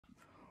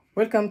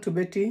Welcome to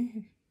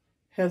Betty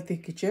Healthy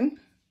Kitchen.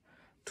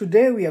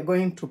 Today we are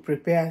going to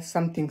prepare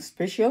something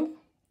special.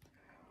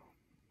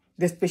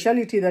 The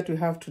specialty that we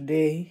have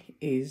today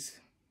is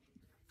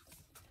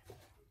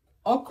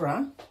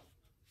okra.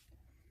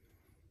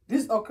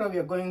 This okra we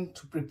are going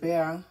to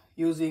prepare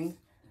using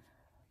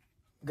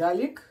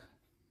garlic.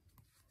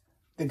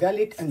 The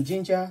garlic and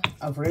ginger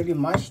I've already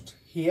mashed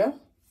here.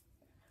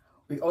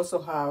 We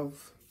also have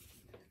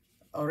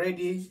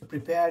already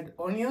prepared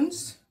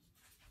onions,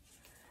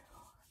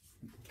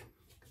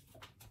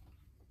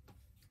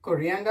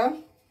 coriander,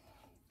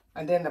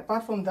 and then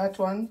apart from that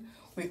one,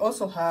 we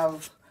also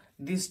have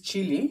this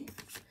chili.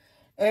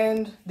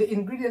 And the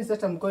ingredients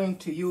that I'm going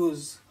to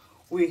use,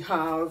 we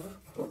have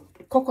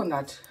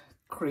coconut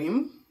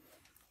cream.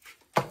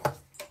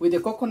 With the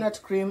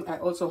coconut cream, I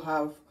also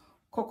have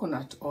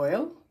coconut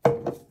oil.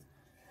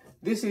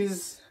 This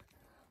is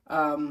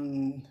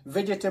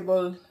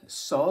vegetable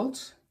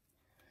salt,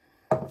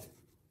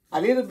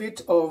 a little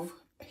bit of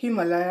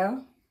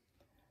Himalaya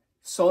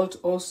salt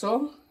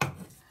also,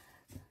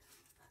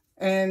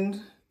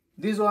 and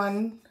this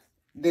one,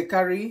 the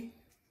curry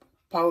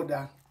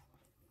powder.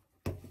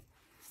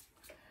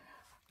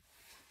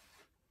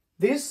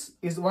 This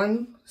is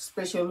one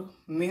special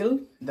meal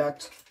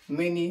that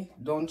many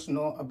don't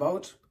know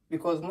about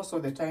because most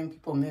of the time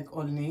people make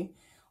only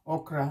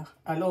okra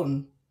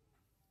alone.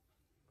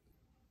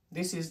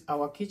 This is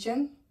our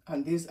kitchen,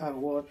 and these are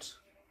what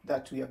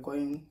that we are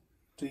going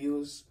to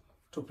use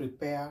to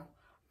prepare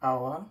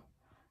our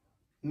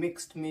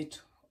mixed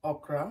meat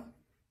okra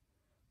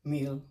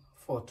meal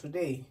for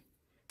today.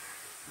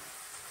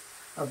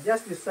 I've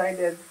just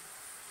decided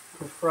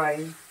to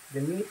fry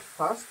the meat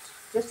first,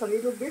 just a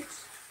little bit,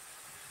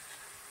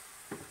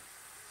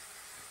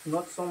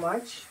 not so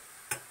much.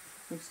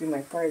 You see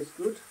my fire is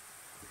good.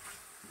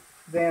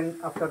 Then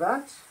after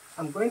that,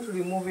 I'm going to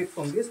remove it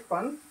from this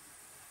pan,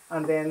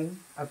 and then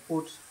I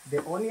put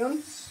the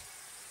onions,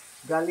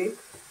 garlic.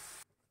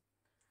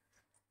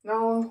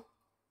 Now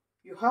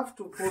you have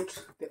to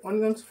put the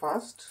onions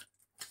first.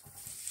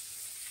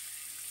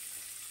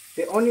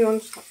 The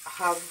onions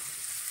have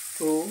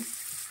to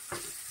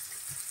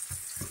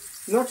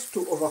not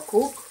to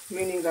overcook,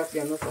 meaning that they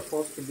are not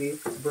supposed to be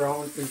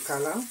brown in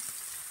color.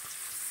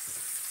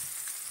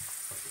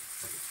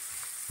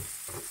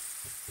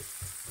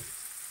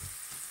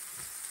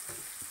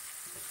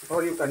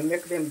 Or you can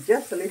make them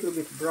just a little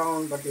bit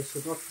brown, but they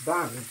should not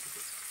burn.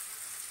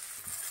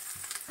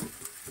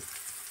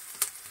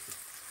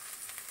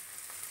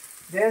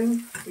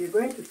 Then we're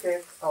going to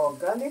take our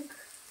garlic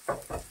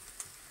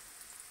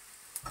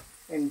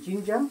and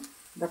ginger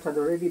that had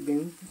already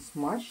been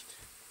smashed.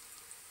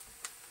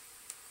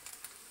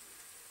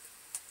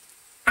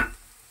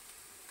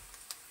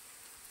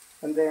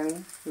 And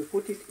then we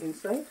put it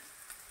inside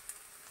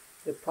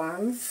the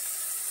pan.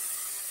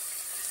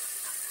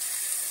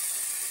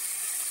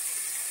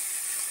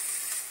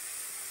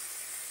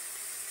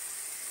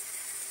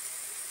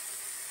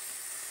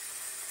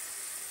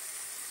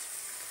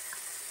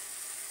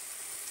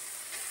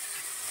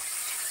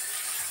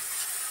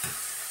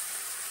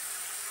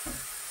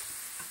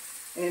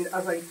 And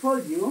as I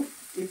told you,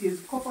 it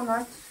is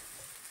coconut,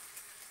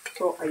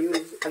 so I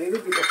use a little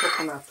bit of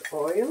coconut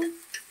oil.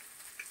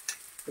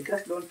 I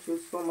just don't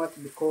use so much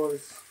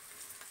because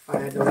I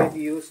had already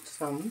used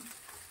some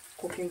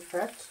cooking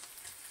fat.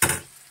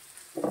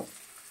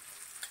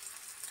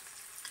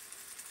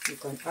 You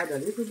can add a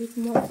little bit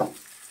more.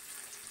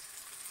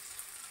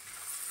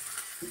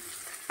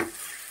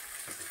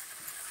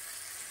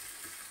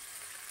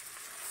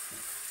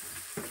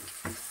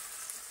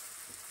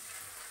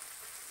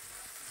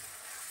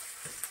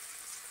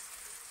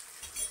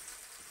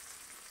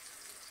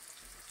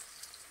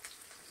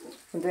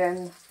 And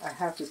then I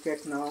have to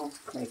take now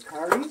my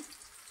curry.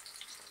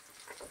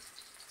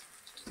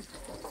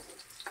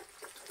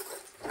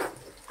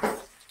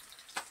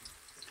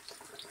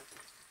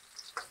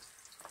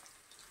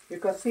 You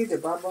can see the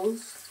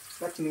bubbles.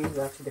 That means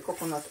that the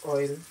coconut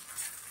oil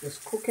is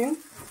cooking.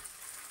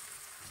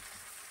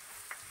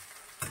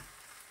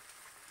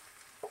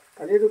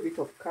 A little bit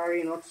of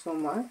curry, not so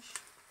much.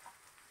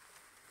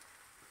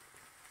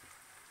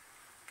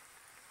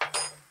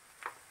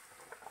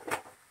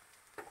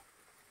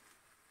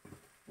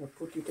 I'll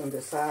put it on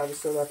the side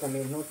so that I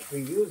may not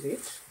reuse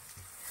it.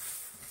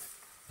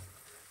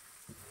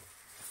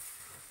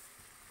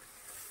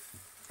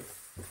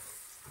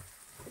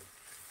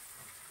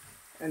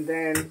 And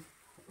then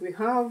we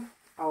have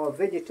our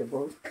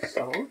vegetable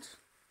salt.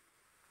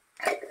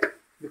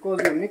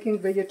 Because we're making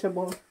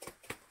vegetable,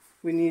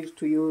 we need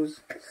to use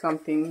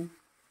something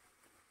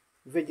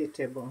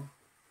vegetable.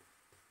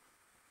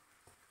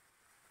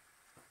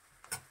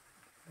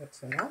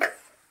 That's enough.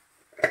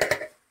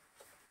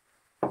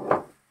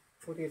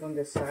 Put it on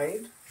the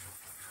side.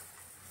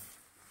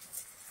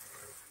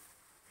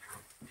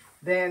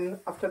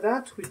 Then after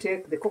that, we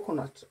take the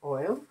coconut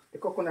oil, the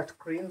coconut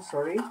cream,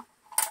 sorry.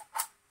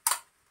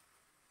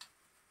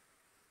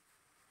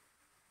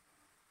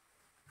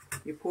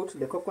 You put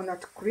the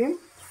coconut cream,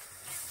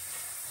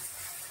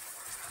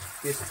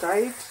 you stir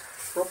it,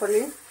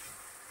 properly.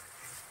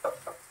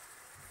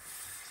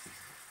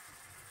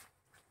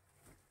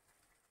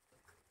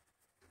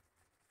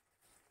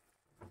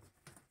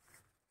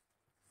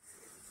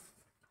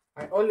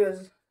 I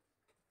always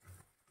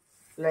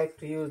like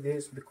to use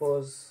this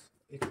because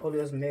it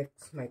always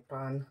makes my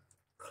pan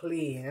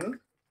clean.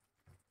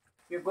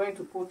 We're going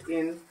to put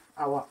in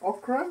our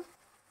okra.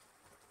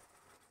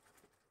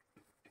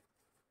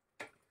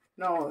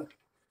 Now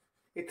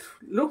it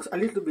looks a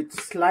little bit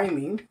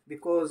slimy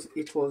because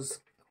it was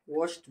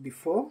washed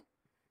before.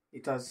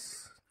 It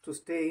has to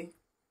stay,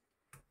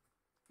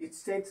 it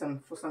stayed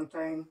for some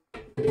time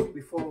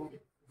before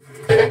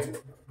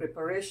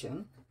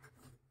preparation.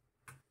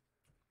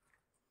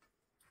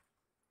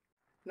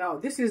 Now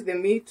this is the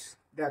meat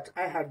that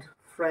I had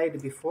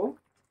fried before.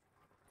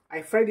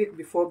 I fried it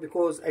before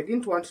because I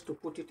didn't want to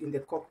put it in the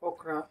cooked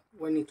okra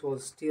when it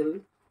was still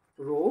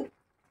raw.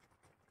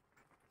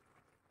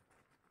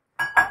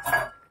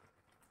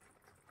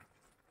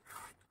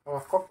 Our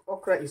cooked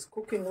okra is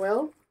cooking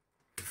well,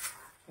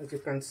 as you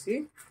can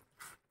see.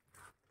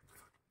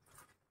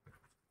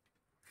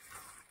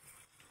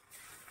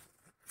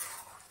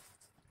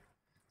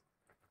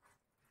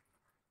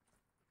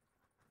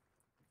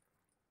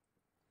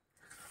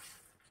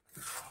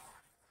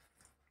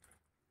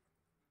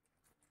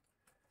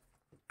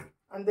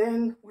 And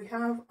then we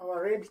have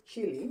our red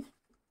chili.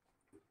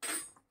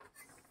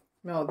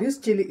 Now this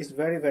chili is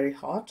very, very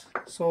hot,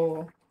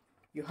 so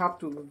you have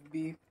to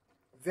be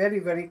very,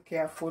 very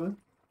careful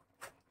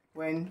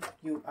when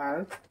you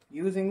are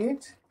using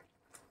it,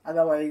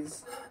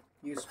 otherwise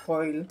you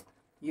spoil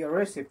your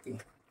recipe.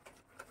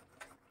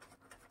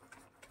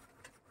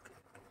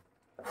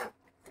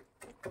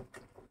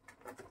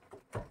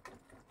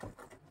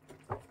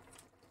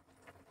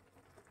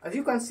 As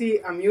you can see,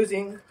 I'm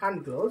using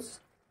hand gloves.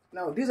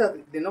 Now these are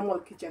the normal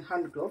kitchen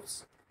hand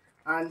gloves,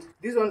 and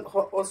this one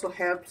also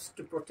helps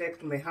to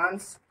protect my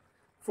hands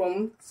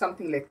from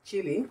something like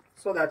chili,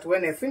 so that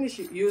when I finish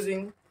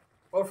using,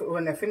 or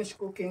when I finish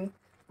cooking,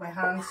 my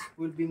hands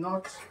will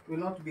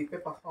not be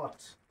pepper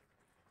hot.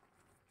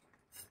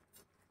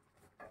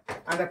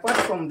 And apart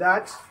from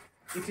that,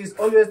 it is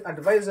always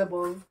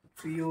advisable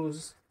to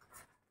use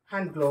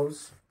hand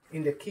gloves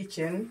in the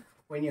kitchen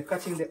when you're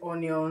cutting the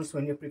onions,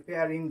 when you're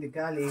preparing the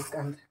garlic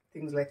and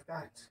things like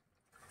that.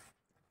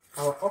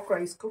 Our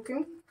okra is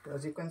cooking.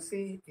 As you can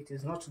see, it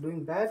is not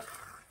doing bad.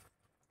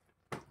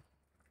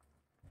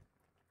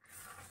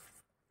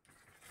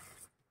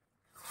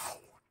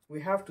 We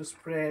have to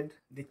spread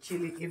the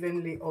chili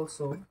evenly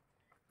also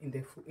in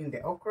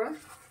the okra.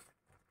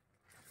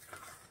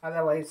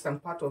 Otherwise,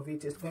 some part of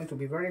it is going to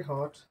be very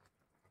hot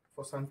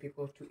for some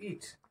people to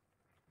eat.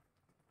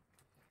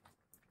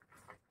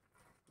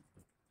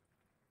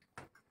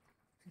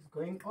 It's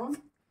going on.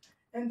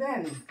 And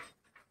then,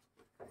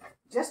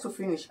 just to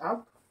finish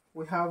up,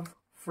 we have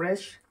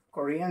fresh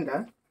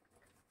coriander.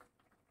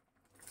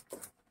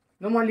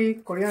 Normally,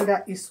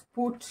 coriander is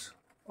put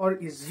or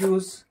is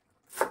used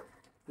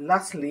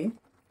lastly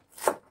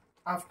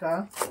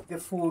after the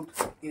food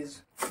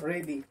is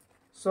ready.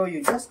 So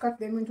you just cut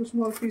them into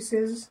small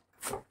pieces.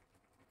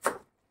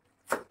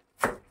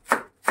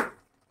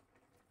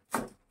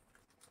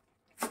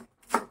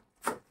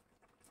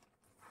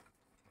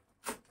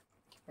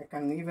 I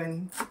can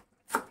even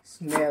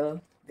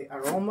smell the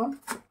aroma.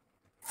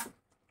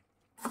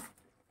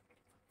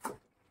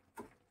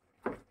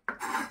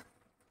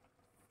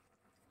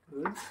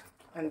 Good.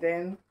 And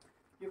then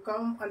you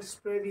come and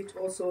spread it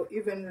also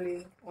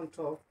evenly on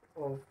top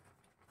of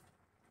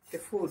the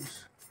food.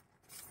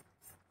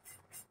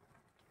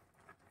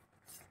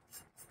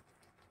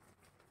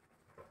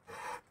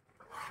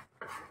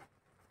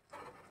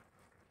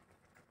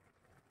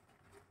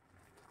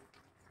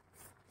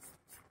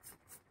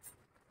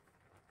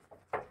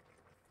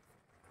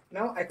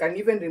 Now I can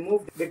even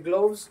remove the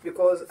gloves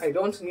because I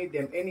don't need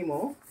them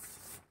anymore.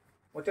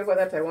 Whatever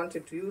that I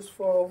wanted to use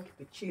for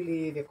the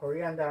chili, the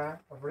coriander,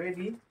 I've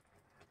already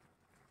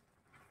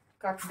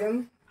cut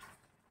them,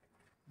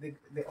 the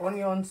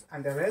onions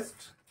and the rest.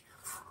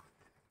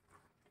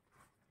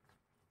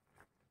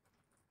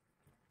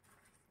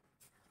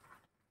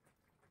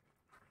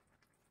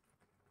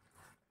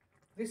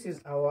 This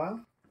is our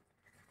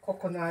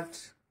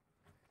coconut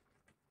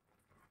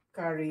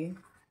curry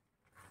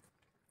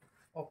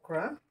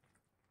okra.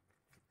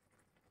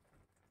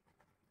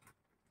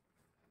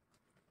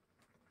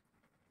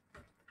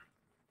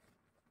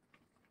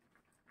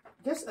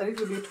 Just a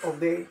little bit of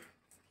the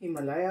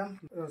Himalaya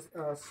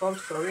salt,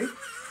 sorry.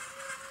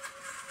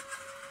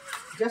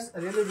 Just a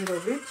little bit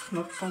of it,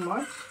 not so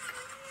much.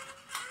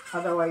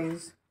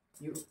 Otherwise,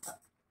 you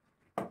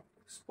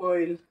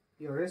spoil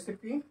your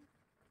recipe.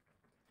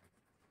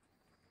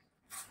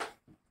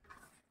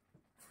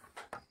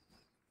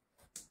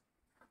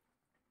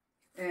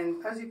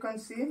 And as you can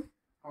see,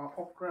 our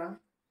okra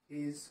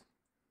is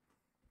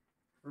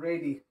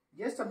ready.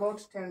 Just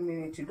about 10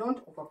 minutes. You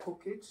don't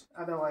overcook it,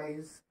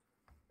 otherwise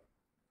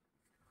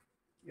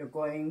you're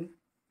going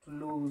to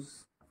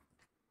lose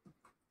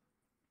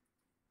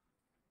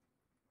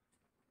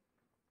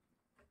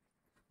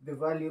the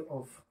value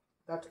of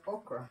that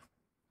okra.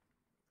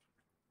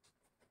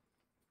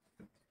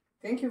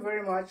 Thank you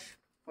very much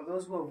for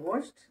those who have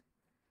watched.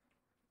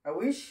 I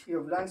wish you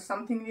have learned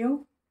something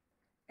new,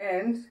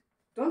 and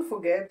don't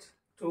forget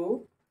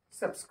to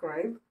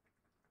subscribe,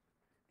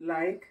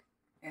 like,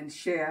 and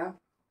share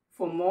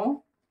for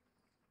more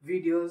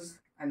videos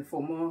and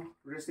for more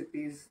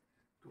recipes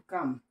to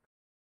come.